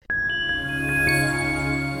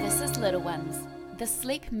little ones, the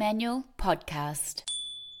Sleep Manual podcast.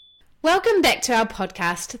 Welcome back to our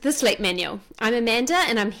podcast, The Sleep Manual. I'm Amanda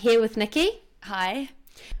and I'm here with Nikki. Hi.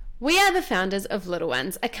 We are the founders of Little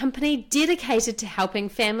Ones, a company dedicated to helping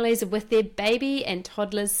families with their baby and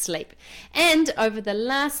toddlers' sleep. And over the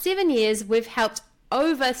last 7 years, we've helped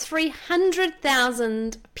over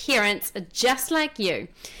 300,000 parents just like you.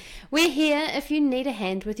 We're here if you need a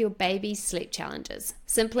hand with your baby's sleep challenges.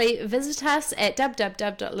 Simply visit us at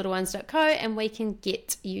www.little-ones.co and we can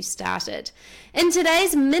get you started. In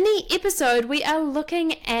today's mini episode, we are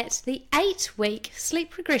looking at the 8-week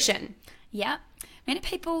sleep regression. Yeah. Many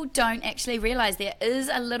people don't actually realise there is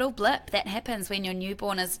a little blip that happens when your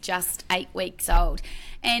newborn is just 8 weeks old.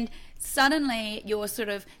 And suddenly your sort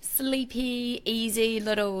of sleepy, easy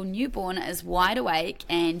little newborn is wide awake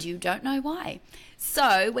and you don't know why.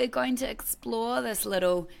 So we're going to explore this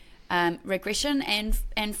little regression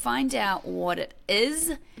and find out what it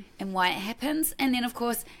is and why it happens, and then of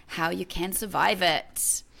course how you can survive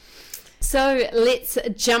it. So let's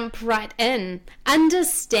jump right in.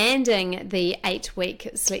 Understanding the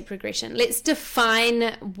 8-week sleep regression. Let's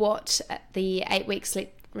define what the 8-week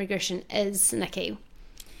sleep regression is, Nikki.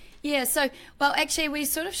 Yeah, so, well, actually, we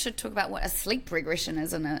sort of should talk about what a sleep regression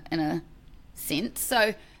is in a sense.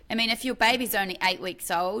 So, I mean, if your baby's only 8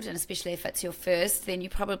 weeks old, and especially if it's your first, then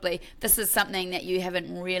this is something that you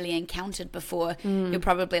haven't really encountered before. You're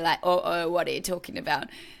probably like, oh, what are you talking about?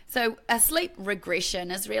 So a sleep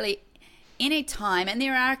regression is really any time, and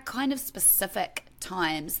there are kind of specific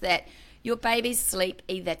times that your baby's sleep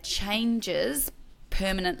either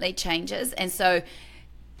permanently changes, and so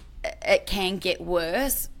it can get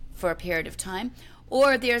worse for a period of time,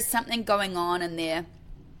 or there's something going on in their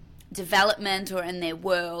development or in their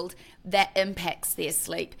world that impacts their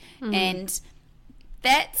sleep. And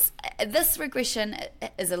this regression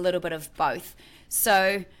is a little bit of both.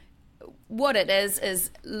 So what it is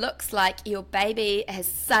looks like your baby has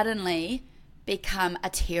suddenly become a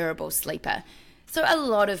terrible sleeper. So a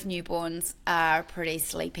lot of newborns are pretty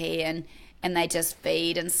sleepy and they just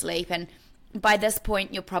feed and sleep, and by this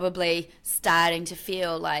point you're probably starting to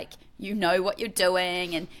feel like you know what you're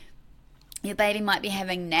doing, and your baby might be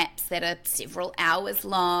having naps that are several hours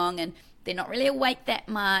long and they're not really awake that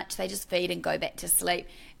much. They just feed and go back to sleep.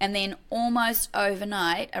 And then almost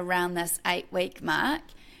overnight, around this 8-week mark,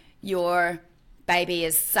 your baby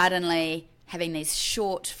is suddenly having these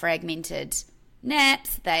short, fragmented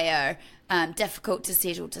naps. They are difficult to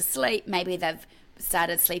settle to sleep. Maybe they've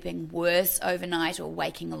started sleeping worse overnight or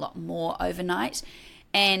waking a lot more overnight.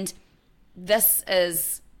 And this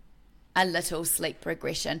is a little sleep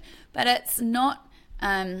regression, but it's not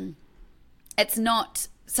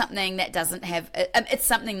something that doesn't have it's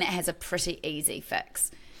something that has a pretty easy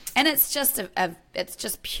fix, and it's just it's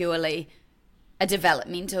just purely a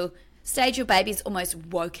developmental stage. Your baby's almost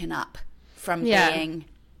woken up from being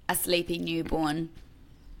a sleepy newborn.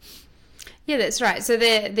 Yeah, that's right. So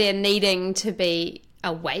they're needing to be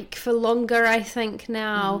awake for longer, I think,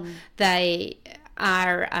 now. They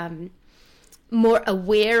are more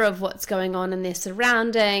aware of what's going on in their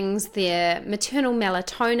surroundings. Their maternal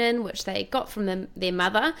melatonin, which they got from their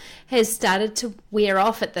mother, has started to wear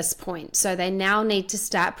off at this point. So they now need to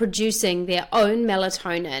start producing their own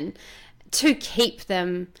melatonin to keep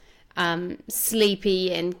them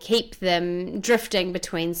sleepy and keep them drifting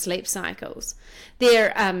between sleep cycles.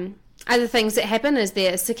 Their other things that happen is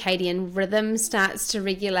their circadian rhythm starts to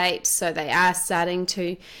regulate, so they are starting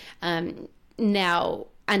to now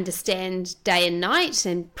understand day and night,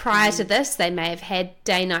 and prior to this they may have had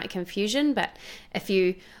day-night confusion. But if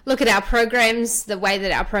you look at our programs, the way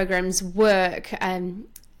that our programs work,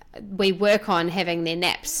 we work on having their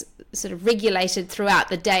naps sort of regulated throughout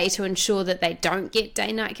the day to ensure that they don't get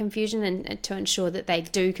day-night confusion and to ensure that they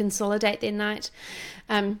do consolidate their night.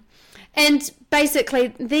 And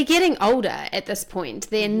basically they're getting older at this point.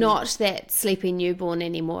 They're not that sleepy newborn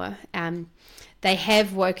anymore. They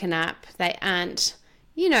have woken up. They aren't,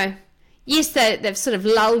 yes, they've sort of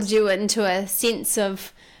lulled you into a sense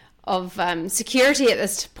of security at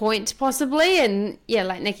this point, possibly. And yeah,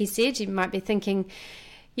 like Nikki said, you might be thinking,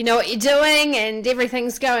 you know what you're doing and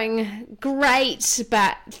everything's going great,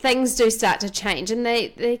 but things do start to change, and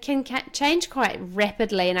they can change quite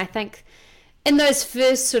rapidly. And I think in those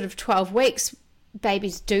first sort of 12 weeks,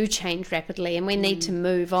 babies do change rapidly, and we need to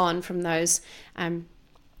move on from those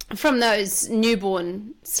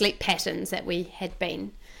newborn sleep patterns that we had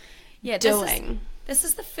been doing. This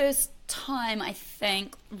is the first time, I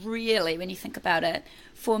think, really, when you think about it,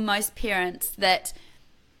 for most parents, that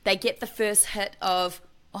they get the first hit of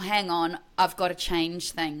oh, hang on, I've got to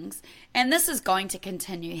change things. And this is going to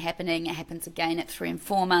continue happening. It happens again at 3 and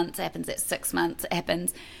 4 months. It happens at 6 months. It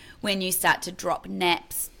happens when you start to drop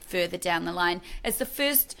naps further down the line. It's the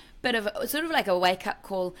first bit of sort of like a wake-up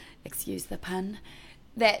call, excuse the pun,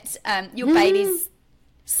 that your baby's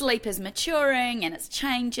sleep is maturing and it's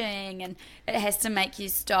changing, and it has to make you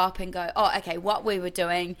stop and go, oh, okay, what we were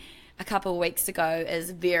doing a couple of weeks ago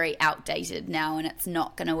is very outdated now and it's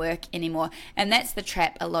not going to work anymore. And that's the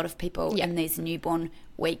trap a lot of people in these newborn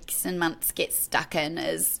weeks and months get stuck in,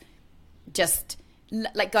 is just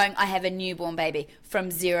like going, I have a newborn baby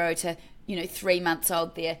from 0 to 3 months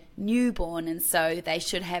old, they're newborn, and so they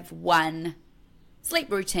should have one sleep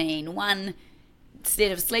routine, one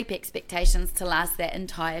set of sleep expectations to last that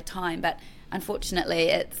entire time. But unfortunately,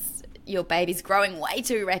 it's your baby's growing way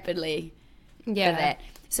too rapidly for that.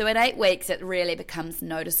 So at 8 weeks, it really becomes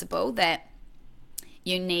noticeable that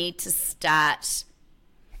you need to start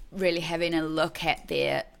really having a look at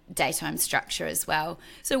their daytime structure as well.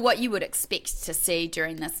 So what you would expect to see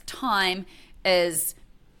during this time is,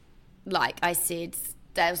 like I said,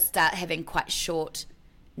 they'll start having quite short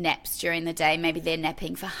naps during the day. Maybe they're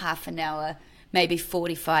napping for half an hour, maybe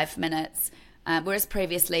 45 minutes, whereas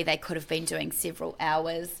previously they could have been doing several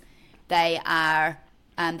hours. They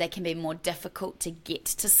can be more difficult to get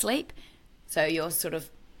to sleep. So you're sort of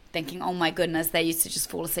thinking, oh my goodness, they used to just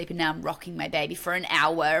fall asleep and now I'm rocking my baby for an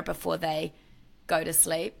hour before they go to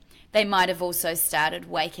sleep. They might have also started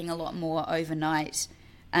waking a lot more overnight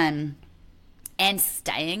and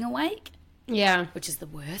staying awake. Yeah. Which is the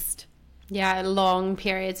worst. Yeah, long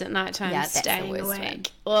periods at night time, staying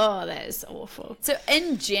awake. Oh, that is awful. So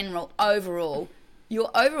in general, overall, your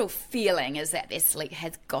overall feeling is that their sleep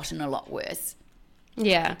has gotten a lot worse.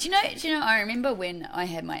 Yeah. Do you know, I remember when I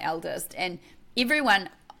had my eldest, and everyone,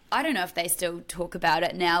 I don't know if they still talk about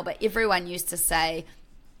it now, but everyone used to say,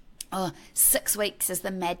 oh, 6 weeks is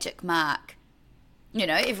the magic mark.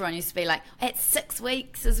 Everyone used to be like, at 6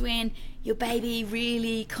 weeks is when your baby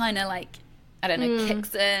really kind of like, I don't know,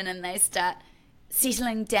 kicks in and they start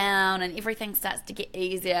settling down and everything starts to get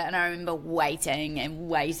easier. And I remember waiting and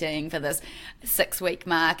waiting for this 6 week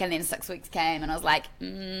mark, and then 6 weeks came and I was like,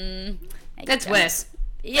 that's worse.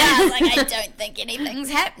 Yeah, I was like, I don't think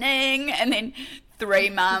anything's happening. And then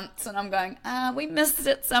 3 months and I'm going, we missed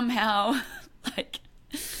it somehow. Like,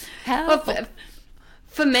 how? Well,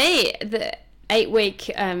 for me, the 8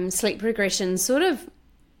 week sleep regression sort of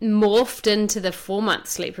morphed into the 4 month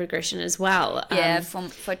sleep regression as well. Yeah,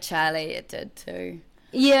 for Charlie it did too.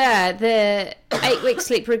 Yeah, the 8 week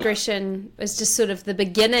sleep regression was just sort of the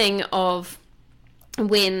beginning of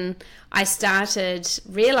when I started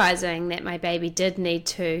realizing that my baby did need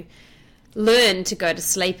to learn to go to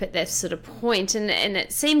sleep at that sort of point. And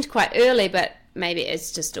it seemed quite early, but maybe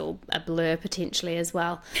it's just all a blur potentially as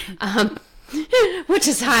well, which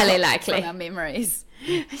is highly likely. From our memories.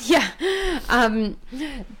 Yeah.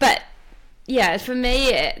 But yeah, for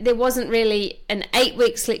me, there wasn't really an 8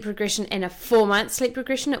 week sleep regression and a 4 month sleep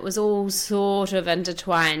regression. It was all sort of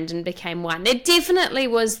intertwined and became one. There definitely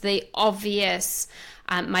was the obvious,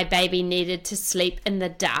 my baby needed to sleep in the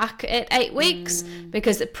dark at 8 weeks,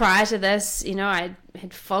 because prior to this, I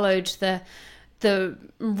had followed the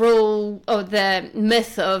rule or the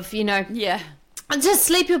myth of, just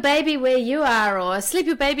sleep your baby where you are, or sleep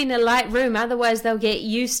your baby in a light room, otherwise they'll get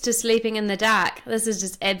used to sleeping in the dark. This is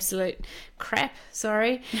just absolute crap,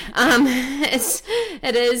 sorry.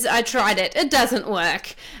 It is, I tried it. It doesn't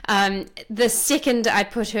work. The second I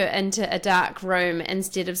put her into a dark room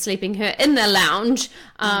instead of sleeping her in the lounge,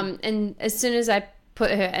 and as soon as I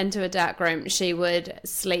put her into a dark room, she would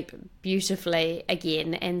sleep beautifully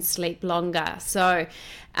again and sleep longer. So,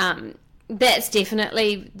 that's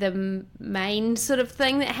definitely the main sort of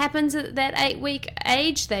thing that happens at that 8 week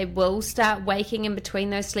age. They will start waking in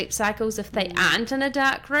between those sleep cycles if they aren't in a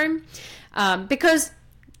dark room, because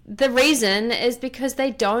the reason is because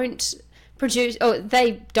they don't produce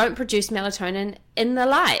melatonin in the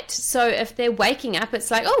light. So if they're waking up,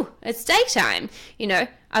 it's like, oh, it's daytime.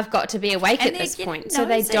 I've got to be awake at this point. Nosy. So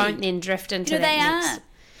they don't then drift into that next.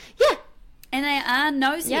 Yeah, and they are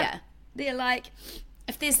nosier. Yeah. They're like,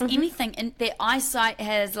 if there's anything, in their eyesight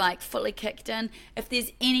has like fully kicked in, if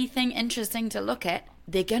there's anything interesting to look at,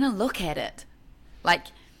 they're going to look at it. Like,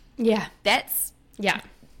 yeah, that's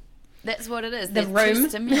what it is. The They're room too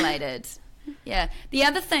stimulated. Yeah. The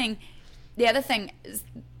other thing is,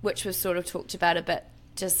 which was sort of talked about a bit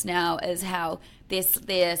just now, is how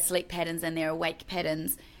their sleep patterns and their awake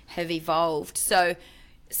patterns have evolved. So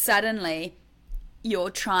suddenly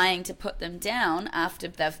you're trying to put them down after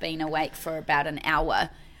they've been awake for about an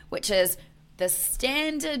hour, which is the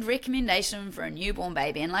standard recommendation for a newborn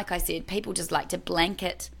baby, and like I said, people just like to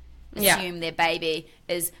blanket assume their baby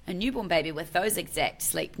is a newborn baby with those exact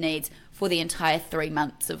sleep needs for the entire 3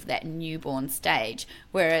 months of that newborn stage,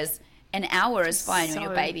 whereas an hour is fine when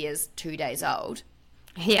your baby is 2 days old.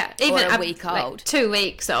 Yeah, even or a week old. Like 2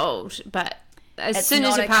 weeks old, but as It's soon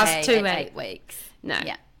as not you pass okay 2 at 8 weeks. No.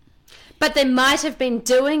 Yeah. But they might have been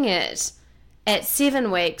doing it at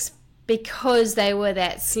 7 weeks because they were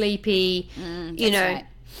that sleepy,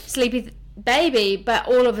 sleepy baby, but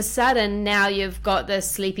all of a sudden now you've got this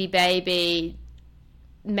sleepy baby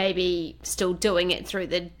maybe still doing it through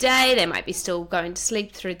the day. They might be still going to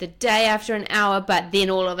sleep through the day after an hour, but then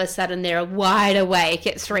all of a sudden they're wide awake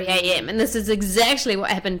at 3 a.m. And this is exactly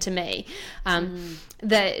what happened to me.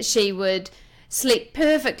 That she would sleep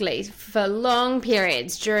perfectly for long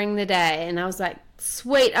periods during the day, and I was like,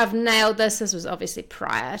 sweet, I've nailed this. This was obviously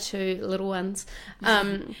prior to little ones.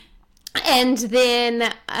 And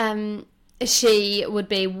then she would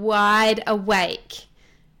be wide awake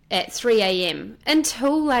at 3 a.m.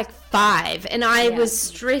 until like 5, and I was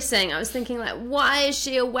stressing. I was thinking, like, why is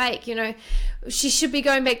she awake? She should be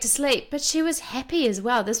going back to sleep. But she was happy as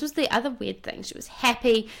well. This was the other weird thing. She was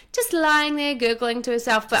happy, just lying there gurgling to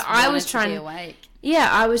herself. But I was trying to be awake. Yeah,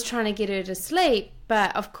 I was trying to get her to sleep,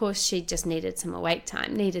 but of course she just needed some awake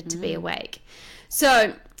time, needed to be awake.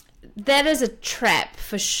 So that is a trap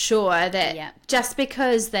for sure, that just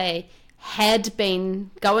because they had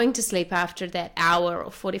been going to sleep after that hour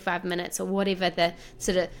or 45 minutes or whatever the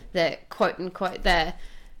sort of the quote unquote the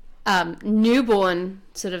newborn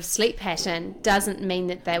sort of sleep pattern doesn't mean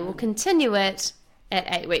that they will continue it at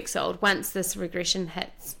 8 weeks old once this regression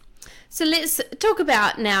hits. So let's talk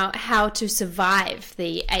about now how to survive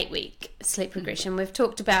the 8-week sleep regression. We've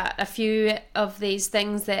talked about a few of these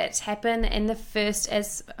things that happen, and the first,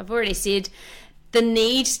 as I've already said, the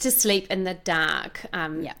need to sleep in the dark.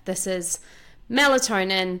 This is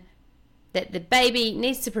melatonin that the baby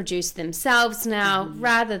needs to produce themselves now,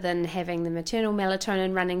 rather than having the maternal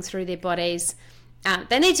melatonin running through their bodies.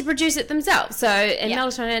 They need to produce it themselves. So,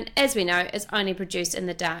 melatonin, as we know, is only produced in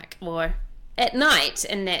the dark or at night,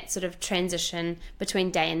 in that sort of transition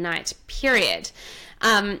between day and night period.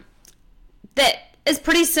 That is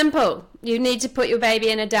pretty simple. You need to put your baby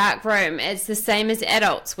in a dark room. It's the same as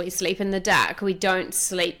adults. We sleep in the dark. We don't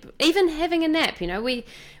sleep, even having a nap.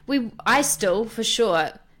 I still, for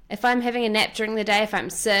sure, if I'm having a nap during the day, if I'm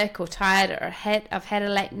sick or tired or I've had a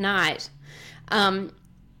late night, I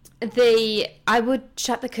would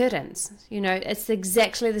shut the curtains. It's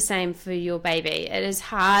exactly the same for your baby. It is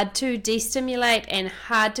hard to destimulate and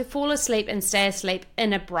hard to fall asleep and stay asleep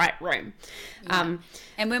in a bright room. And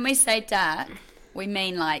when we say dark, we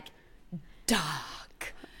mean like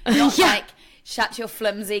dark, not like shut your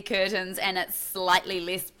flimsy curtains and it's slightly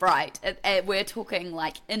less bright. We're talking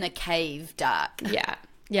like in a cave dark.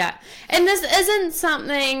 Yeah. And this isn't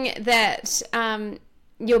something that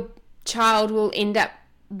your child will end up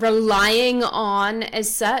relying on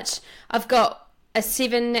as such. I've got a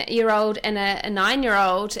 7-year-old and a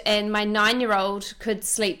 9-year-old, and my 9-year-old could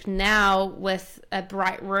sleep now with a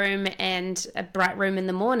bright room and a bright room in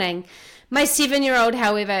the morning. My 7-year-old,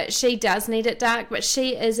 however, she does need it dark, but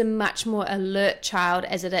she is a much more alert child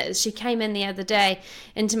as it is. She came in the other day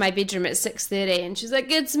into my bedroom at 6:30, and she's like,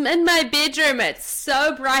 it's in my bedroom, it's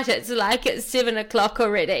so bright, it's like it's 7 o'clock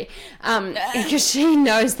already, because she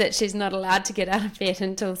knows that she's not allowed to get out of bed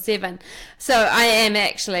until 7. So I am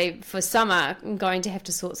actually, for summer, going to have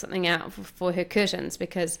to sort something out for her curtains,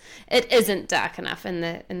 because it isn't dark enough in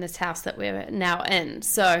this house that we're now in.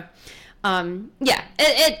 So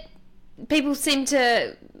people seem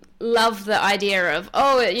to love the idea of,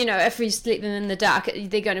 if we sleep them in the dark,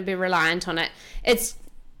 they're going to be reliant on it.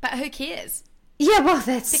 But who cares? Yeah, well,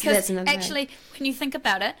 that's another actually, when you think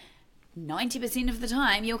about it, 90% of the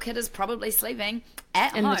time your kid is probably sleeping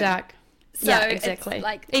at in home. The dark. So yeah, exactly.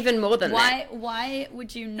 Like, even more than that. Why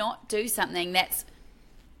would you not do something that's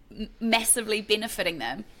massively benefiting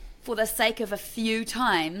them for the sake of a few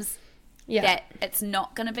times that it's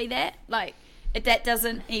not going to be that? Like, that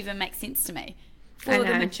doesn't even make sense to me. For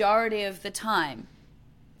the majority of the time,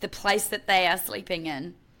 the place that they are sleeping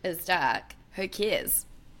in is dark. Who cares?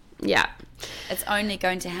 Yeah. It's only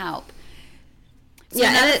going to help. So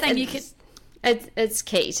yeah, another thing you could... It's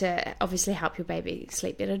key to obviously help your baby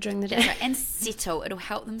sleep better during the day. Right. And settle. It'll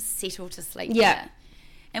help them settle to sleep better.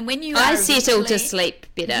 And when you I settle to sleep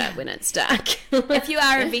better when it's dark. If you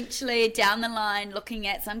are eventually down the line looking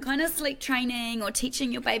at some kind of sleep training or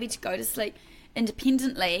teaching your baby to go to sleep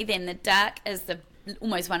independently, then the dark is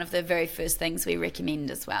almost one of the very first things we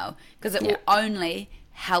recommend as well, because it will only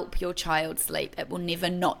help your child sleep. It will never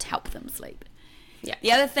not help them sleep. Yeah.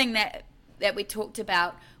 The other thing that we talked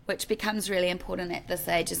about, which becomes really important at this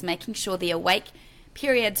age, is making sure the awake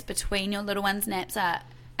periods between your little one's naps are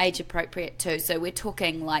age appropriate too. So we're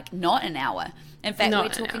talking like not an hour. In fact, we're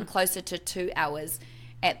talking closer to 2 hours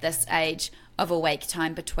at this age of awake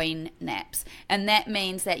time between naps. And that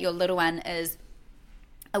means that your little one is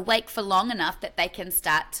awake for long enough that they can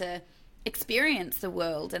start to experience the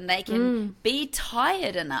world, and they can be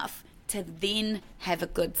tired enough to then have a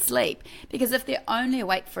good sleep. Because if they're only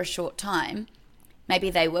awake for a short time, maybe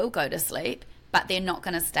they will go to sleep, but they're not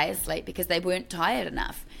going to stay asleep because they weren't tired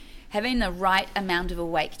enough. Having the right amount of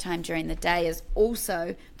awake time during the day is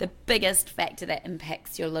also the biggest factor that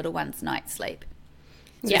impacts your little one's night sleep.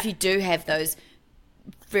 So if you do have those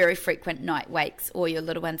very frequent night wakes, or your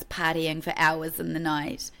little one's partying for hours in the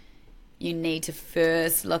night, you need to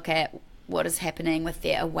first look at what is happening with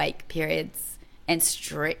their awake periods and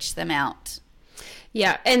stretch them out.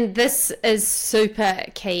 Yeah, and this is super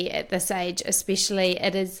key at this age, especially.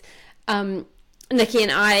 It is, Nikki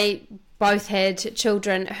and I both had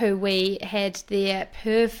children who we had their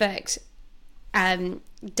perfect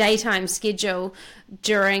daytime schedule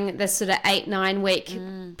during this sort of 8-9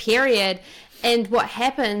 week period. And what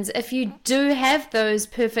happens if you do have those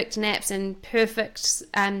perfect naps and perfect,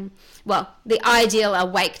 the ideal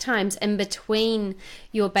awake times in between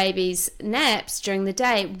your baby's naps during the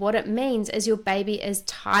day, what it means is your baby is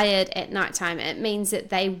tired at nighttime. It means that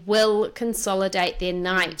they will consolidate their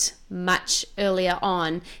night much earlier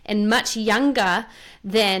on and much younger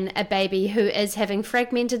than a baby who is having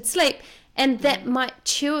fragmented sleep. And that might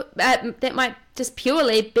just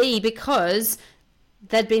purely be because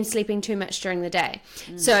they'd been sleeping too much during the day.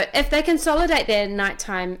 So if they consolidate their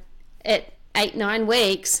nighttime at 8-9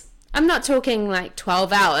 weeks, I'm not talking like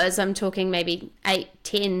 12 hours, I'm talking maybe 8,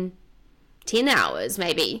 10 hours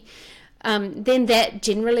maybe, then that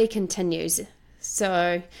generally continues.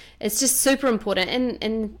 So it's just super important,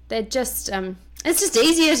 and they're just it's just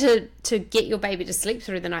easier to get your baby to sleep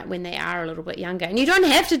through the night when they are a little bit younger. And you don't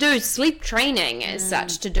have to do sleep training as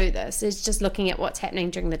such to do this. It's just looking at what's happening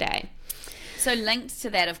during the day. So linked to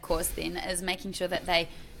that, of course, then, is making sure that they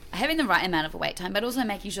are having the right amount of awake time, but also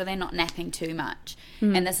making sure they're not napping too much.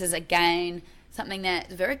 And this is, again, something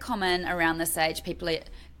that's very common around this age. People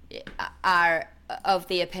are of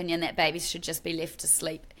the opinion that babies should just be left to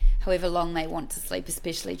sleep however long they want to sleep,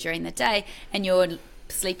 especially during the day. And your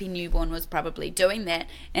sleepy newborn was probably doing that.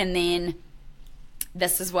 And then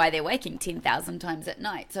this is why they're waking 10,000 times at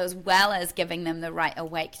night. So as well as giving them the right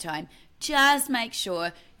awake time, just make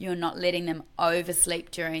sure you're not letting them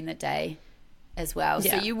oversleep during the day as well.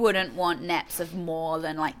 Yeah. So you wouldn't want naps of more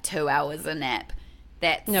than like 2 hours a nap.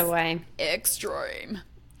 That's no way. Extreme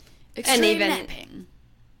and even napping.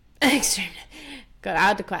 Extreme. God,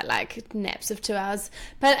 I'd quite like naps of 2 hours.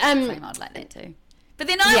 But Same, I'd like that too. But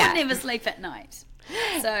then I would never sleep at night.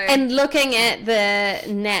 So, and looking at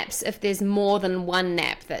the naps, if there's more than one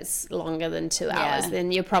nap that's longer than 2 hours,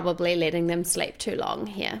 then you're probably letting them sleep too long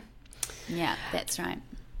here. Yeah, that's right.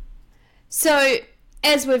 So,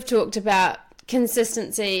 as we've talked about,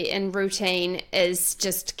 consistency and routine is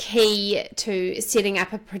just key to setting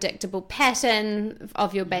up a predictable pattern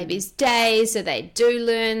of your baby's day, so they do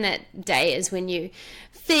learn that day is when you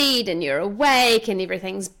feed and you're awake and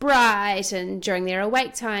everything's bright and during their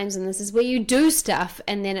awake times, and this is where you do stuff,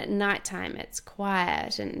 and then at nighttime it's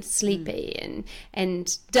quiet and sleepy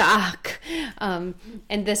and dark, and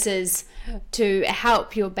this is to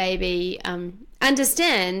help your baby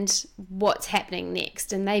understand what's happening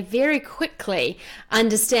next. And they very quickly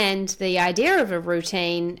understand the idea of a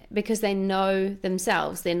routine because they know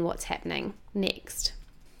themselves then what's happening next.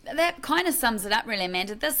 That kind of sums it up really,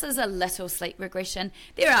 Amanda. This is a little sleep regression.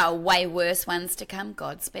 There are way worse ones to come,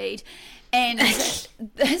 Godspeed. And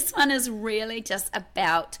this one is really just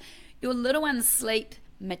about your little one's sleep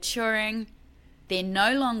maturing. They're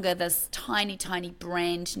no longer this tiny, tiny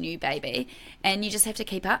brand new baby, and you just have to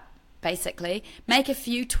keep up, basically. Make a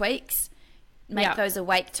few tweaks, make those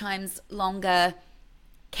awake times longer,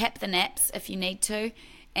 cap the naps if you need to,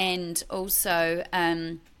 and also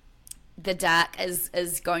the dark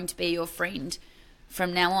is going to be your friend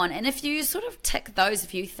from now on. And if you sort of tick those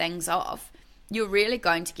few things off, you're really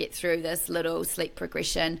going to get through this little sleep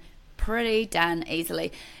progression pretty darn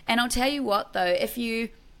easily. And I'll tell you what though, if you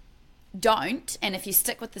don't, and if you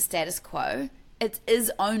stick with the status quo, it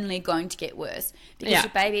is only going to get worse, because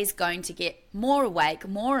your baby is going to get more awake,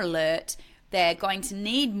 more alert. They're going to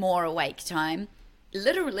need more awake time.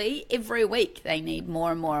 Literally every week they need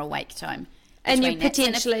more and more awake time. And you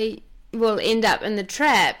potentially will end up in the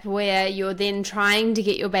trap where you're then trying to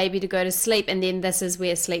get your baby to go to sleep, and then this is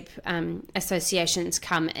where sleep associations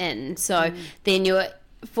come in. So then you're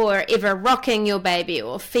forever rocking your baby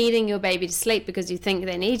or feeding your baby to sleep because you think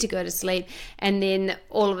they need to go to sleep, and then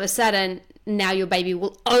all of a sudden now your baby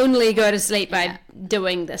will only go to sleep by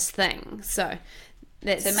doing this thing. So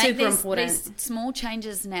that's super important. These small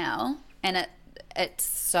changes now, and it's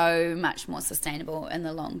so much more sustainable in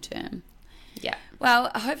the long term. Yeah.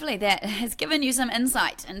 Well, hopefully that has given you some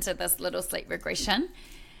insight into this little sleep regression.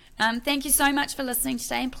 Thank you so much for listening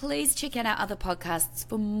today, and please check out our other podcasts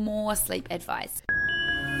for more sleep advice.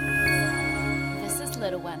 This is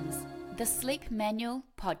Little Ones, the Sleep Manual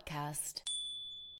Podcast.